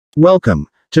Welcome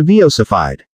to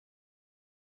VOCified.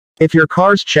 If your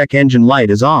car's check engine light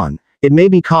is on, it may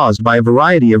be caused by a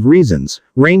variety of reasons,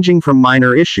 ranging from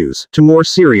minor issues to more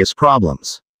serious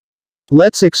problems.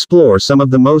 Let's explore some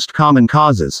of the most common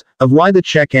causes of why the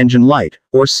check engine light,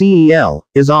 or CEL,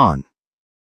 is on.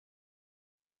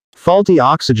 Faulty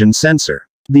oxygen sensor.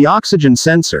 The oxygen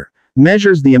sensor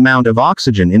measures the amount of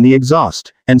oxygen in the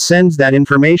exhaust and sends that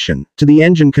information to the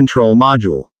engine control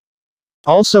module.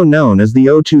 Also known as the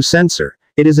O2 sensor,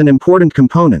 it is an important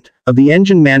component of the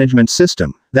engine management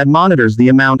system that monitors the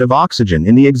amount of oxygen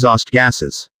in the exhaust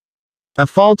gases. A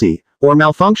faulty or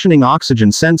malfunctioning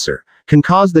oxygen sensor can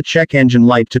cause the check engine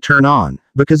light to turn on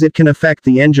because it can affect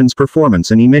the engine's performance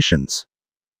and emissions.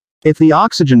 If the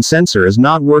oxygen sensor is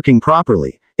not working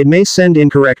properly, it may send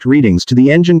incorrect readings to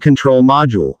the engine control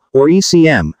module, or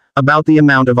ECM, about the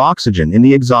amount of oxygen in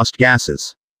the exhaust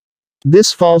gases.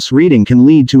 This false reading can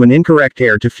lead to an incorrect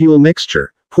air-to-fuel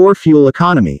mixture, poor fuel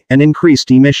economy, and increased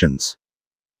emissions.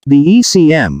 The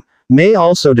ECM may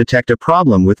also detect a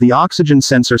problem with the oxygen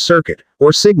sensor circuit,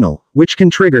 or signal, which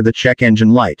can trigger the check engine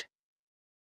light.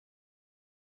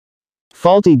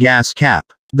 Faulty gas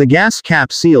cap. The gas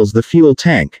cap seals the fuel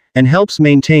tank and helps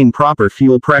maintain proper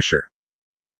fuel pressure.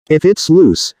 If it's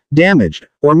loose, damaged,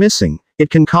 or missing, it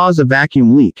can cause a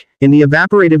vacuum leak in the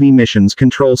evaporative emissions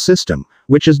control system,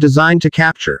 which is designed to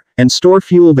capture and store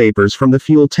fuel vapors from the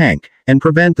fuel tank and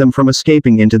prevent them from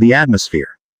escaping into the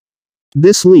atmosphere.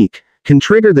 This leak can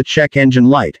trigger the check engine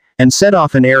light and set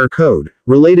off an error code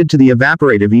related to the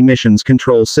evaporative emissions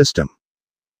control system.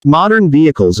 Modern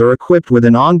vehicles are equipped with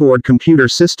an onboard computer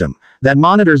system that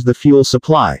monitors the fuel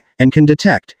supply and can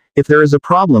detect if there is a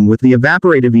problem with the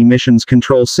evaporative emissions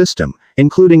control system,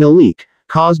 including a leak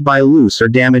caused by a loose or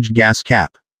damaged gas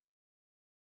cap.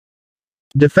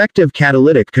 Defective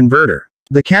catalytic converter.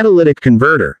 The catalytic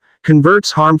converter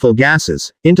converts harmful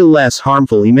gases into less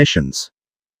harmful emissions.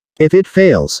 If it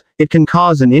fails, it can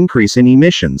cause an increase in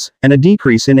emissions and a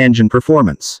decrease in engine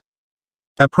performance.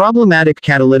 A problematic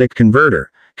catalytic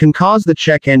converter can cause the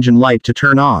check engine light to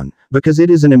turn on because it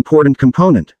is an important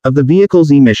component of the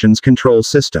vehicle's emissions control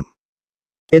system.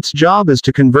 Its job is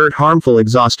to convert harmful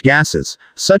exhaust gases,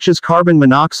 such as carbon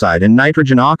monoxide and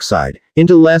nitrogen oxide,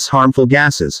 into less harmful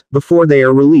gases before they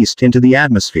are released into the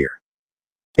atmosphere.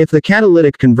 If the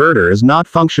catalytic converter is not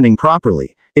functioning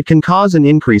properly, it can cause an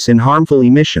increase in harmful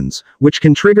emissions, which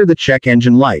can trigger the check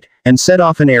engine light and set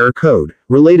off an error code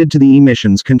related to the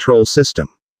emissions control system.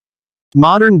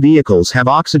 Modern vehicles have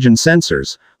oxygen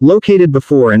sensors located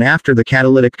before and after the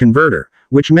catalytic converter,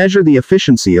 which measure the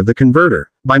efficiency of the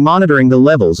converter by monitoring the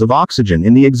levels of oxygen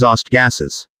in the exhaust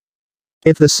gases.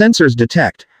 If the sensors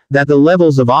detect that the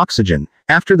levels of oxygen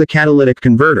after the catalytic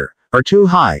converter are too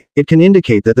high, it can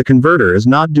indicate that the converter is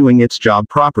not doing its job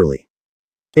properly.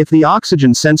 If the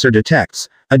oxygen sensor detects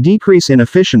a decrease in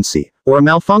efficiency or a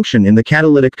malfunction in the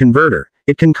catalytic converter,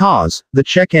 it can cause the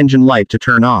check engine light to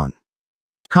turn on.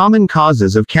 Common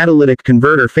causes of catalytic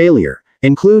converter failure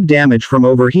include damage from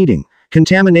overheating,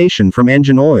 contamination from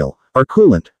engine oil or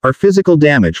coolant, or physical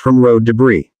damage from road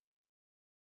debris.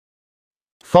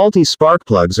 Faulty spark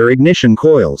plugs or ignition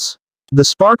coils. The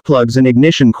spark plugs and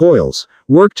ignition coils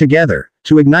work together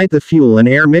to ignite the fuel and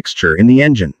air mixture in the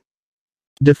engine.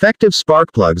 Defective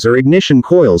spark plugs or ignition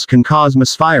coils can cause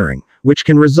misfiring, which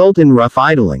can result in rough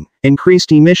idling,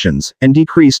 increased emissions, and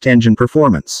decreased engine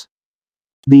performance.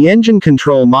 The engine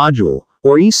control module,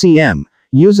 or ECM,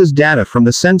 uses data from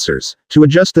the sensors to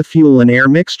adjust the fuel and air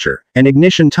mixture and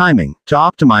ignition timing to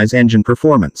optimize engine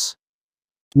performance.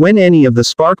 When any of the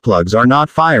spark plugs are not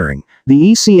firing,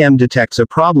 the ECM detects a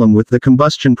problem with the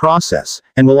combustion process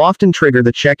and will often trigger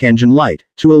the check engine light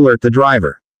to alert the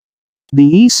driver.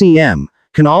 The ECM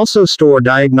can also store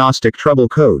diagnostic trouble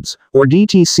codes, or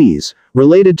DTCs,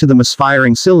 related to the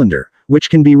misfiring cylinder, which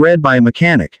can be read by a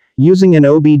mechanic using an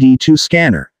OBD2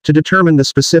 scanner to determine the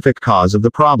specific cause of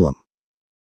the problem.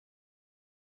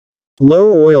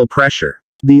 Low oil pressure.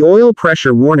 The oil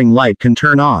pressure warning light can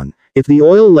turn on if the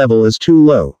oil level is too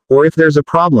low, or if there's a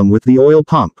problem with the oil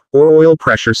pump or oil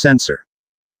pressure sensor.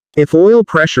 If oil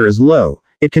pressure is low,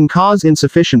 it can cause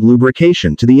insufficient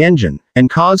lubrication to the engine and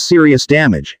cause serious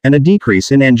damage and a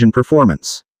decrease in engine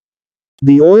performance.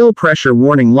 The oil pressure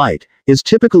warning light is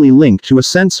typically linked to a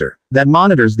sensor that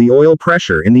monitors the oil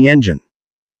pressure in the engine.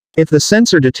 If the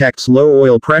sensor detects low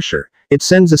oil pressure, it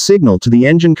sends a signal to the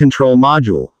engine control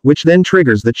module, which then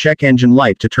triggers the check engine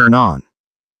light to turn on.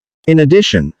 In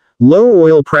addition, low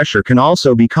oil pressure can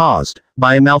also be caused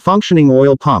by a malfunctioning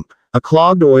oil pump, a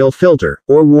clogged oil filter,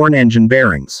 or worn engine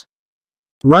bearings.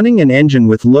 Running an engine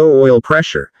with low oil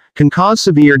pressure can cause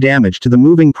severe damage to the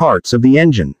moving parts of the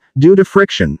engine, due to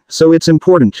friction, so it's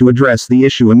important to address the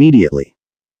issue immediately.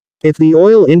 If the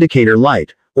oil indicator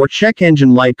light, or check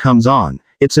engine light comes on,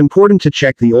 it's important to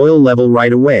check the oil level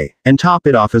right away, and top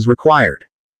it off as required.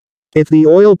 If the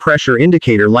oil pressure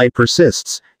indicator light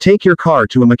persists, take your car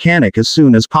to a mechanic as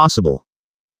soon as possible.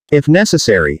 If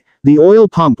necessary, the oil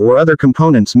pump or other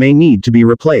components may need to be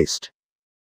replaced.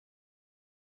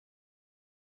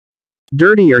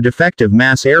 Dirty or defective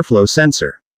mass airflow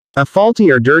sensor. A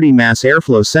faulty or dirty mass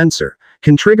airflow sensor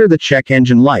can trigger the check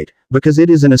engine light, because it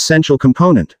is an essential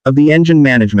component of the engine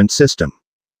management system.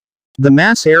 The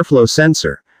mass airflow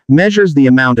sensor measures the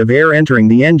amount of air entering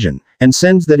the engine, and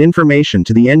sends that information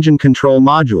to the engine control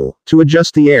module to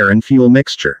adjust the air and fuel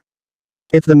mixture.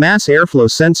 If the mass airflow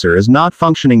sensor is not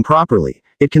functioning properly,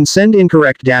 it can send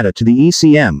incorrect data to the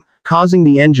ECM, causing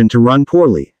the engine to run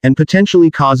poorly, and potentially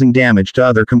causing damage to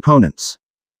other components.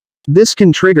 This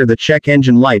can trigger the check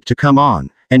engine light to come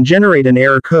on, and generate an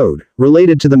error code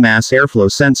related to the mass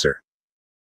airflow sensor.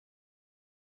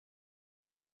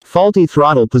 Faulty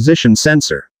throttle position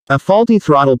sensor. A faulty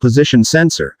throttle position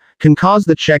sensor can cause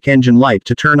the check engine light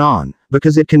to turn on,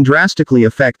 because it can drastically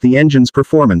affect the engine's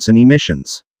performance and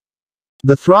emissions.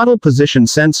 The throttle position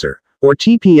sensor, or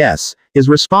TPS, is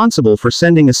responsible for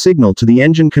sending a signal to the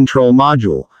engine control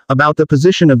module about the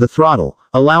position of the throttle,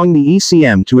 allowing the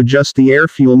ECM to adjust the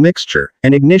air-fuel mixture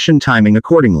and ignition timing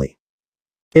accordingly.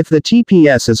 If the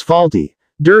TPS is faulty,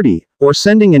 dirty, or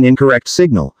sending an incorrect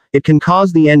signal, it can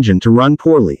cause the engine to run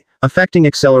poorly, affecting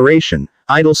acceleration,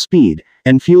 idle speed,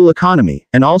 and fuel economy,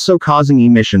 and also causing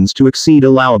emissions to exceed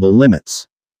allowable limits.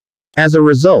 As a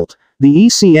result, the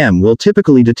ECM will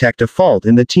typically detect a fault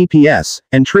in the TPS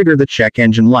and trigger the check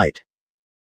engine light.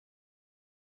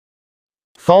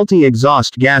 Faulty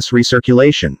exhaust gas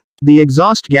recirculation. The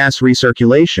exhaust gas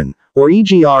recirculation, or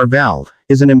EGR valve,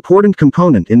 is an important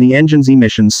component in the engine's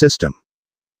emissions system.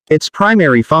 Its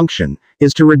primary function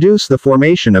is to reduce the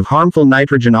formation of harmful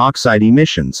nitrogen oxide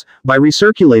emissions by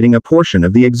recirculating a portion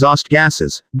of the exhaust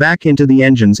gases back into the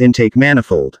engine's intake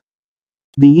manifold.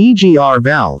 The EGR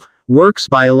valve works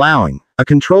by allowing a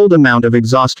controlled amount of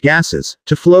exhaust gases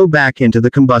to flow back into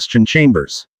the combustion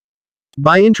chambers.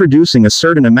 By introducing a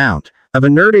certain amount of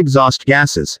inert exhaust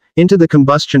gases into the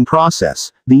combustion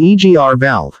process, the EGR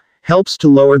valve helps to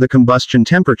lower the combustion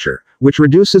temperature, which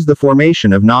reduces the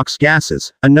formation of NOx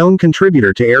gases, a known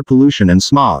contributor to air pollution and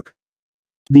smog.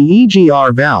 The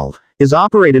EGR valve is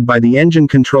operated by the engine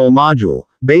control module,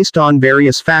 based on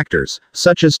various factors,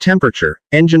 such as temperature,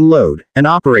 engine load, and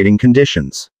operating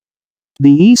conditions.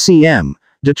 The ECM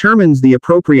determines the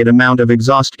appropriate amount of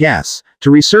exhaust gas to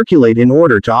recirculate in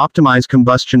order to optimize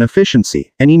combustion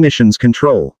efficiency and emissions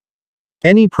control.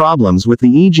 Any problems with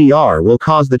the EGR will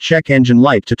cause the check engine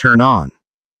light to turn on.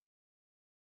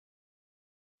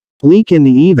 Leak in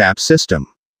the EVAP system.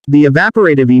 The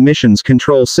Evaporative Emissions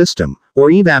Control System, or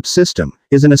EVAP system,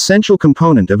 is an essential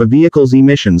component of a vehicle's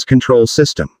emissions control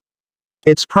system.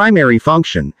 Its primary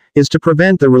function is to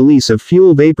prevent the release of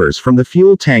fuel vapors from the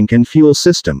fuel tank and fuel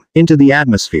system into the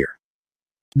atmosphere.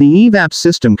 The EVAP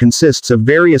system consists of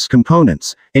various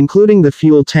components, including the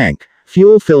fuel tank,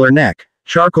 fuel filler neck,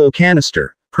 charcoal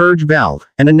canister, purge valve,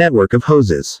 and a network of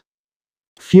hoses.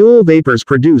 Fuel vapors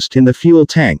produced in the fuel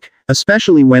tank,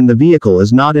 especially when the vehicle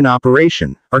is not in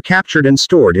operation, are captured and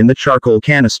stored in the charcoal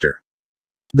canister.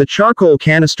 The charcoal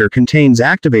canister contains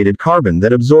activated carbon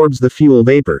that absorbs the fuel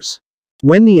vapors.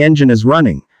 When the engine is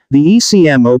running, the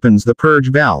ECM opens the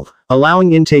purge valve,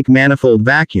 allowing intake manifold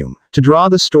vacuum to draw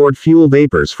the stored fuel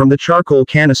vapors from the charcoal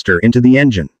canister into the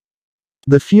engine.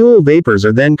 The fuel vapors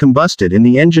are then combusted in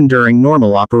the engine during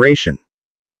normal operation.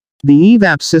 The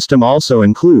EVAP system also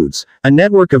includes a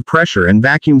network of pressure and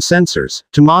vacuum sensors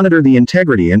to monitor the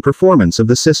integrity and performance of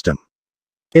the system.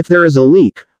 If there is a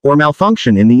leak or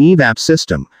malfunction in the EVAP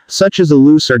system, such as a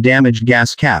loose or damaged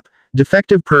gas cap,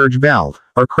 defective purge valve,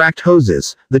 or cracked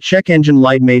hoses, the check engine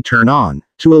light may turn on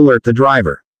to alert the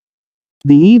driver.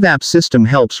 The EVAP system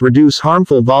helps reduce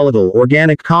harmful volatile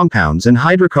organic compounds and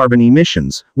hydrocarbon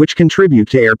emissions, which contribute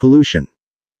to air pollution.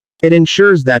 It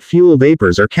ensures that fuel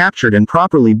vapors are captured and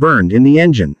properly burned in the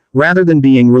engine, rather than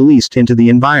being released into the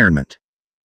environment.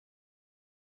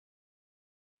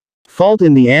 Fault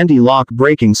in the anti-lock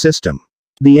braking system.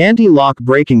 The anti-lock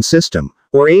braking system,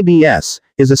 or ABS,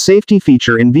 is a safety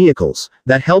feature in vehicles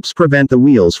that helps prevent the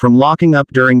wheels from locking up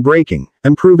during braking,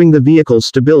 improving the vehicle's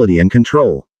stability and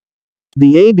control.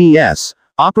 The ABS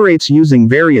operates using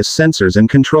various sensors and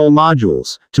control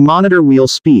modules to monitor wheel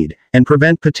speed and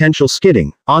prevent potential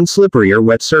skidding on slippery or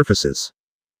wet surfaces.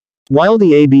 While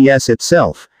the ABS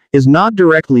itself is not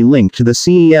directly linked to the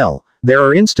CEL, there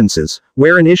are instances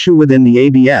where an issue within the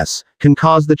ABS can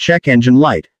cause the check engine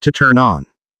light to turn on.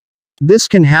 This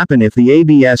can happen if the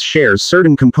ABS shares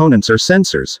certain components or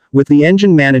sensors with the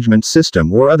engine management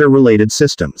system or other related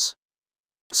systems.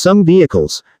 Some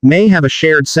vehicles may have a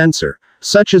shared sensor,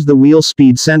 such as the wheel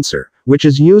speed sensor, which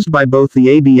is used by both the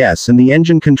ABS and the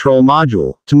engine control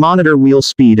module to monitor wheel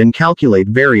speed and calculate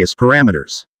various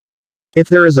parameters. If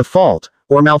there is a fault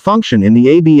or malfunction in the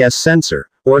ABS sensor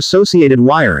or associated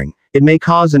wiring, it may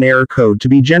cause an error code to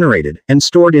be generated and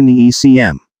stored in the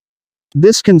ECM.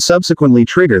 This can subsequently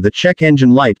trigger the check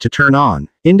engine light to turn on,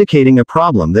 indicating a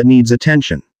problem that needs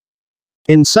attention.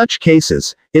 In such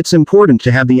cases, it's important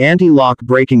to have the anti-lock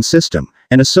braking system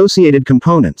and associated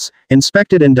components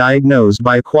inspected and diagnosed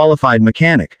by a qualified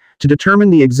mechanic to determine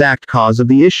the exact cause of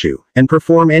the issue and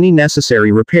perform any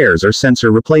necessary repairs or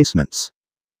sensor replacements.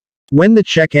 When the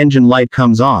check engine light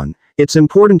comes on, it's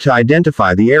important to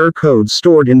identify the error code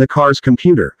stored in the car's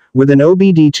computer with an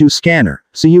OBD2 scanner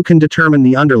so you can determine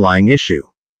the underlying issue.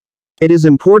 It is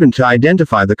important to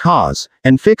identify the cause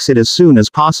and fix it as soon as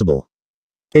possible.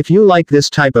 If you like this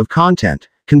type of content,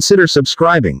 consider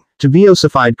subscribing to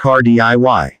VOCified Car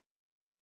DIY.